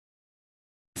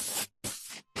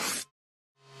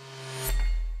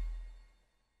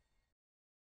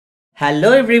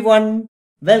Hello everyone,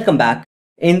 welcome back.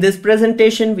 In this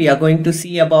presentation, we are going to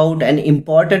see about an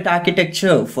important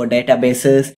architecture for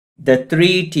databases, the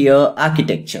three-tier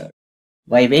architecture.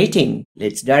 While waiting,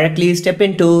 let's directly step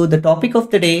into the topic of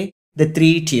the day, the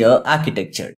three-tier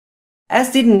architecture.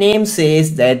 As the name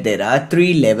says that there are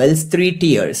three levels, three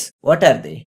tiers. What are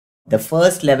they? The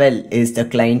first level is the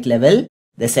client level,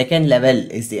 the second level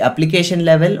is the application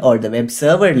level or the web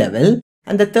server level,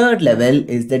 and the third level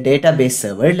is the database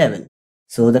server level.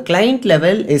 So the client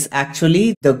level is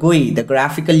actually the GUI, the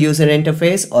graphical user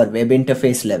interface or web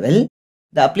interface level.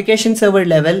 The application server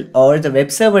level or the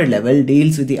web server level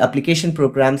deals with the application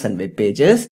programs and web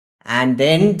pages. And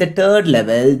then the third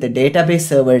level, the database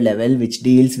server level, which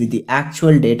deals with the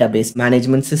actual database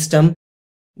management system.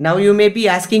 Now you may be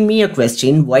asking me a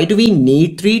question, why do we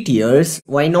need three tiers?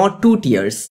 Why not two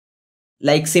tiers?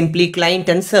 Like simply client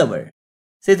and server.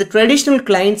 So the traditional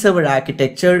client-server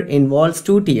architecture involves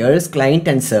two tiers, client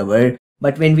and server.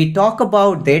 But when we talk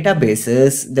about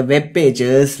databases, the web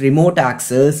pages, remote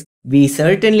access, we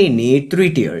certainly need three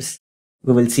tiers.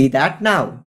 We will see that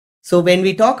now. So when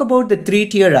we talk about the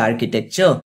three-tier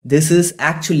architecture, this is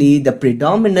actually the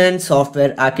predominant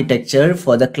software architecture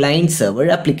for the client-server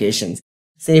applications.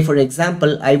 Say for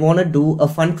example, I want to do a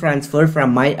fund transfer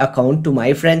from my account to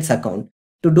my friend's account.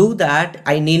 To do that,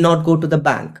 I need not go to the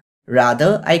bank.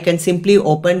 Rather, I can simply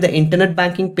open the internet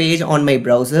banking page on my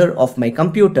browser of my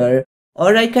computer,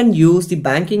 or I can use the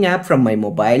banking app from my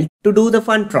mobile to do the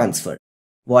fund transfer.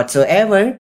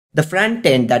 Whatsoever, the front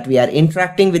end that we are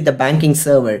interacting with the banking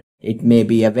server, it may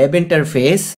be a web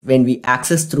interface when we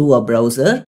access through a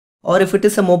browser, or if it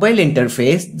is a mobile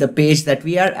interface, the page that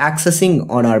we are accessing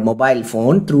on our mobile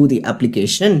phone through the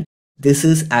application. This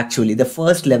is actually the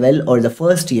first level or the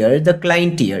first tier, the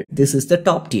client tier. This is the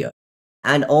top tier.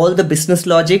 And all the business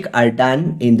logic are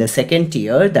done in the second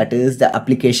tier, that is the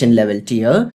application level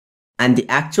tier. And the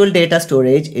actual data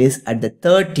storage is at the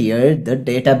third tier, the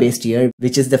database tier,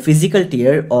 which is the physical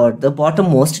tier or the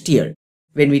bottommost tier.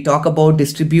 When we talk about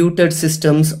distributed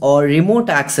systems or remote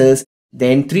access,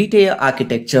 then three-tier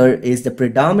architecture is the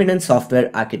predominant software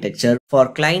architecture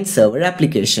for client-server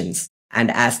applications.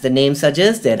 And as the name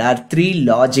suggests, there are three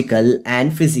logical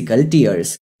and physical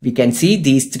tiers. We can see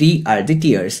these three are the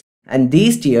tiers. And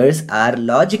these tiers are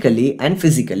logically and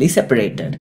physically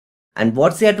separated. And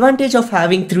what's the advantage of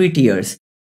having three tiers?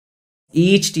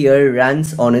 Each tier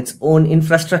runs on its own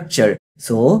infrastructure.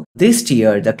 So this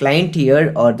tier, the client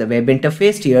tier or the web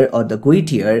interface tier or the GUI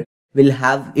tier will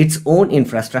have its own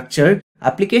infrastructure.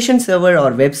 Application server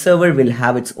or web server will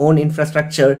have its own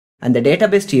infrastructure, and the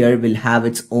database tier will have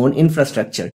its own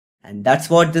infrastructure. And that's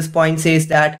what this point says,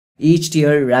 that each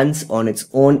tier runs on its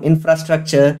own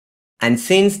infrastructure. And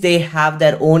since they have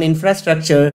their own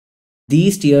infrastructure,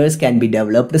 these tiers can be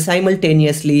developed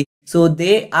simultaneously. So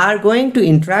they are going to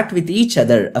interact with each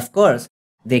other. Of course,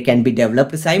 they can be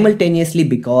developed simultaneously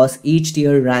because each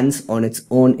tier runs on its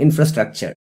own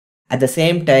infrastructure. At the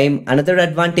same time, another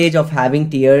advantage of having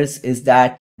tiers is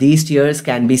that these tiers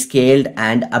can be scaled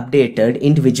and updated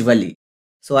individually.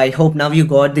 So I hope now you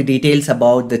got the details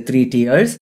about the three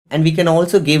tiers. And we can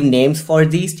also give names for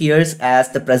these tiers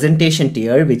as the presentation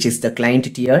tier, which is the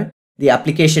client tier, the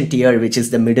application tier, which is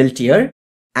the middle tier,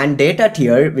 and data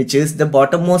tier, which is the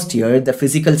bottommost tier, the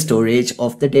physical storage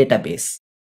of the database.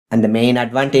 And the main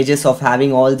advantages of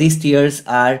having all these tiers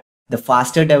are the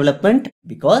faster development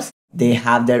because they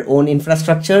have their own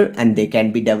infrastructure and they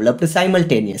can be developed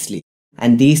simultaneously.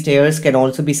 And these tiers can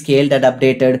also be scaled and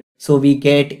updated, so we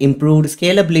get improved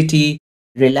scalability,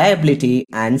 reliability,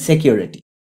 and security.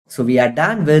 So we are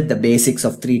done with the basics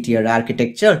of three-tier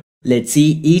architecture. Let's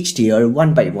see each tier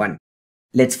one by one.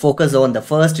 Let's focus on the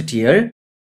first tier.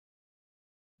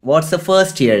 What's the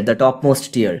first tier, the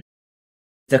topmost tier?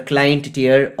 The client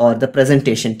tier or the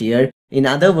presentation tier. In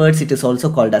other words, it is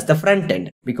also called as the front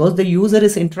end because the user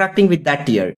is interacting with that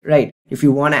tier, right? If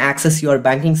you want to access your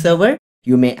banking server,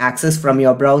 you may access from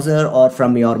your browser or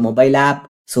from your mobile app.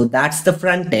 So that's the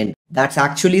front end. That's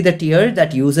actually the tier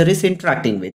that user is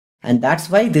interacting with. And that's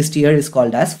why this tier is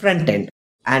called as front end.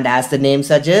 And as the name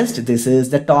suggests, this is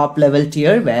the top level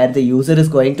tier where the user is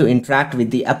going to interact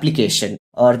with the application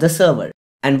or the server.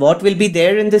 And what will be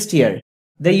there in this tier?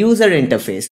 The user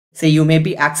interface. Say you may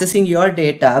be accessing your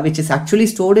data, which is actually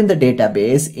stored in the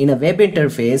database in a web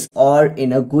interface or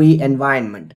in a GUI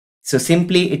environment. So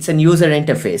simply it's a user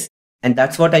interface. And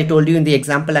that's what I told you in the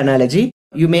example analogy.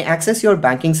 You may access your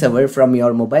banking server from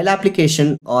your mobile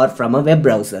application or from a web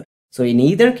browser. So in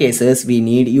either cases, we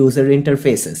need user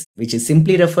interfaces, which is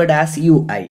simply referred as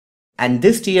UI. And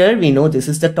this tier, we know this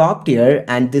is the top tier,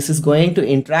 and this is going to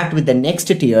interact with the next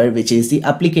tier, which is the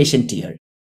application tier.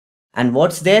 And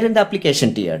what's there in the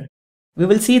application tier? We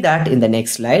will see that in the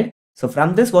next slide. So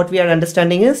from this, what we are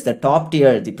understanding is the top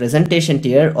tier, the presentation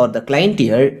tier or the client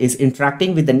tier, is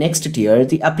interacting with the next tier,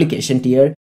 the application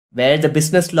tier, where the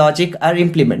business logic are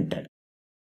implemented.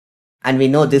 And we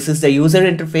know this is the user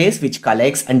interface which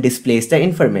collects and displays the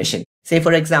information. Say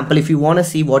for example, if you want to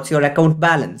see what's your account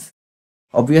balance,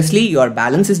 obviously your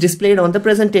balance is displayed on the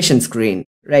presentation screen,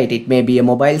 right? It may be a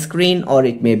mobile screen or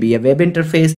it may be a web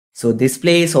interface. So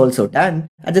display is also done.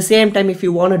 At the same time, if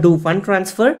you want to do fund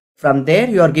transfer, from there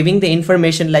you are giving the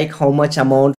information like how much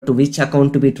amount to which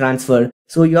account to be transferred.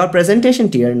 So your presentation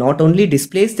tier not only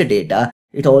displays the data,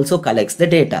 it also collects the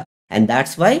data. And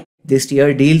that's why this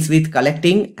tier deals with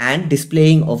collecting and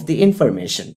displaying of the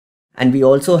information. And we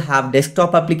also have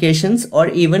desktop applications or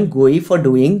even GUI for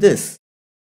doing this.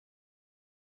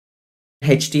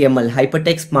 HTML,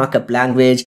 hypertext markup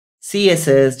language,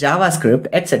 CSS, JavaScript,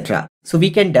 etc. So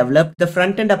we can develop the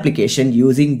front-end application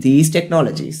using these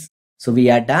technologies. So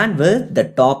we are done with the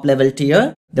top level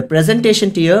tier, the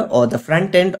presentation tier or the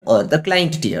front-end or the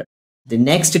client tier. The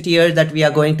next tier that we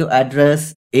are going to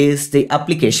address is the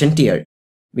application tier.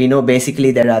 We know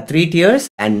basically there are 3 tiers,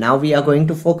 and now we are going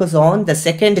to focus on the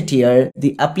second tier,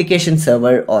 the application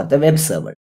server or the web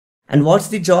server. And what's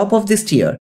the job of this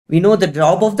tier? We know the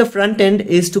job of the front end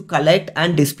is to collect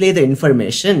and display the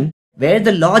information where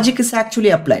the logic is actually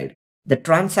applied, the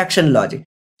transaction logic.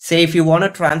 Say if you want to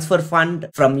transfer fund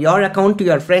from your account to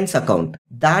your friend's account,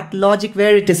 that logic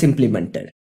where it is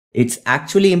implemented. It's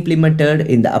actually implemented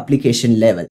in the application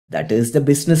level, that is the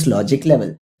business logic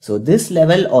level. So this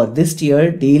level or this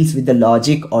tier deals with the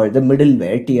logic or the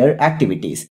middleware tier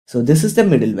activities. So this is the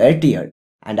middleware tier.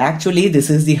 And actually this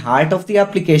is the heart of the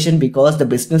application because the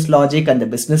business logic and the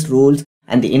business rules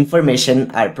and the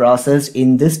information are processed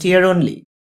in this tier only.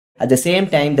 At the same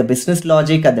time, the business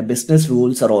logic and the business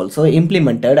rules are also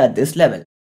implemented at this level.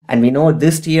 And we know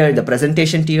this tier, the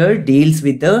presentation tier, deals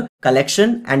with the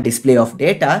collection and display of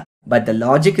data, but the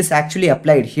logic is actually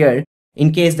applied here.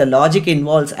 In case the logic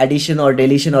involves addition or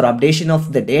deletion or updation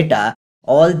of the data,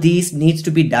 all these needs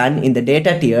to be done in the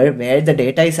data tier where the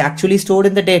data is actually stored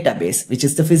in the database, which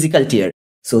is the physical tier.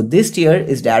 So this tier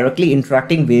is directly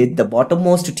interacting with the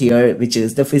bottommost tier, which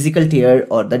is the physical tier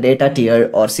or the data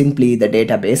tier or simply the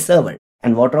database server.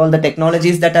 And what are all the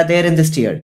technologies that are there in this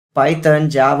tier? Python,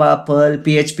 Java, Perl,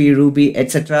 PHP, Ruby,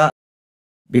 etc.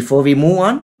 Before we move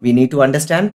on, we need to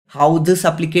understand how this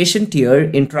application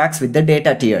tier interacts with the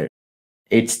data tier.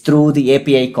 It's through the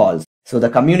API calls. So the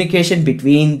communication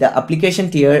between the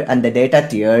application tier and the data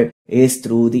tier is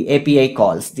through the API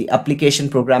calls, the application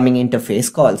programming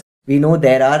interface calls. We know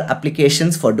there are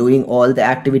applications for doing all the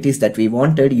activities that we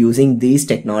wanted using these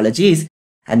technologies,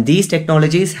 and these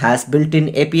technologies has built-in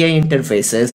API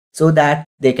interfaces so that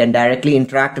they can directly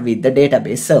interact with the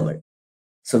database server.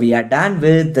 So we are done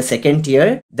with the second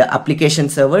tier, the application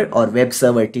server or web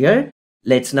server tier.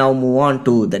 Let's now move on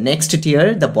to the next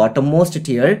tier, the bottommost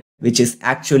tier, which is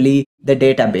actually the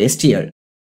database tier.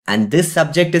 And this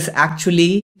subject is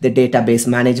actually the database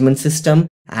management system,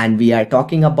 and we are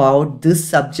talking about this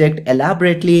subject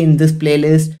elaborately in this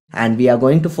playlist, and we are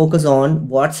going to focus on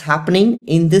what's happening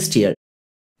in this tier.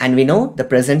 And we know the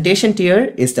presentation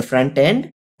tier is the front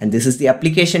end, and this is the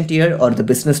application tier or the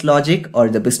business logic or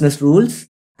the business rules.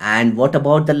 And what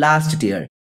about the last tier?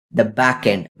 The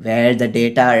backend, where the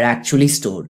data are actually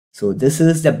stored. So this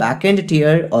is the backend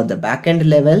tier or the backend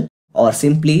level, or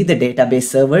simply the database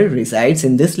server resides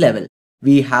in this level.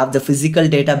 We have the physical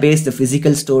database, the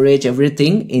physical storage,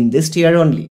 everything in this tier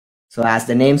only. So as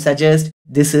the name suggests,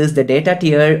 this is the data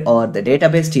tier or the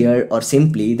database tier or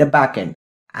simply the backend.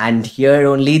 And here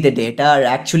only the data are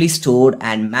actually stored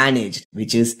and managed,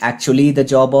 which is actually the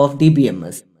job of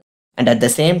DBMS. And at the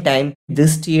same time,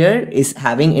 this tier is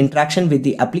having interaction with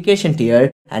the application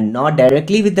tier and not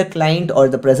directly with the client or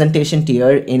the presentation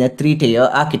tier in a 3-tier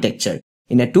architecture.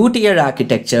 In a 2-tier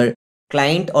architecture,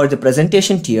 client or the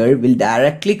presentation tier will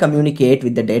directly communicate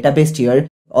with the database tier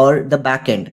or the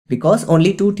backend because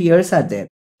only 2 tiers are there.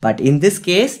 But in this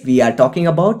case, we are talking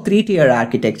about 3-tier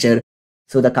architecture.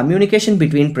 So the communication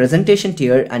between presentation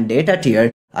tier and data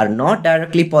tier are not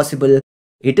directly possible.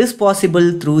 It is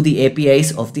possible through the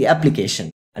APIs of the application.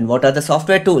 And what are the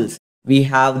software tools? We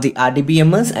have the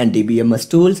RDBMS and DBMS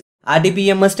tools.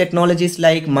 RDBMS technologies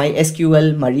like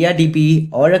MySQL, MariaDB,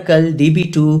 Oracle,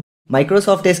 DB2,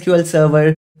 Microsoft SQL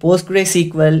Server,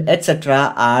 PostgreSQL,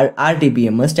 etc. are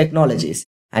RDBMS technologies.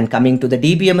 And coming to the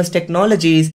DBMS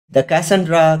technologies, the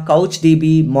Cassandra,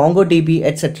 CouchDB, MongoDB,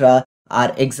 etc.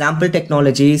 are example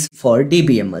technologies for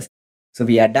DBMS. So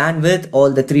we are done with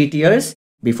all the 3 tiers.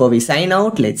 Before we sign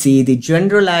out, let's see the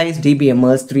generalized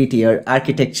DBMS 3-tier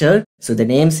architecture. So the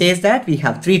name says that we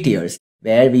have 3 tiers,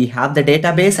 where we have the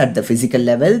database at the physical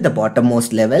level, the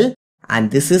bottommost level, and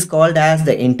this is called as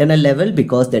the internal level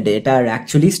because the data are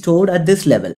actually stored at this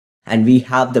level. And we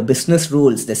have the business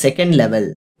rules, the second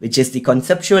level, which is the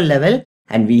conceptual level,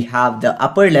 and we have the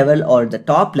upper level or the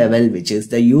top level, which is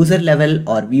the user level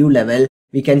or view level.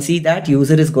 We can see that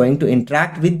user is going to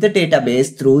interact with the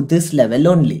database through this level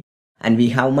only. And we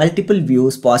have multiple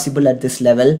views possible at this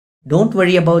level. Don't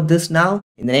worry about this now.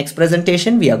 In the next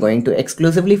presentation, we are going to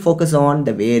exclusively focus on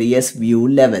the various view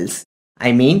levels.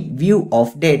 I mean view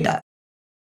of data.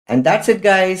 And that's it,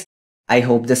 guys. I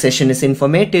hope the session is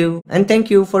informative and thank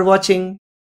you for watching.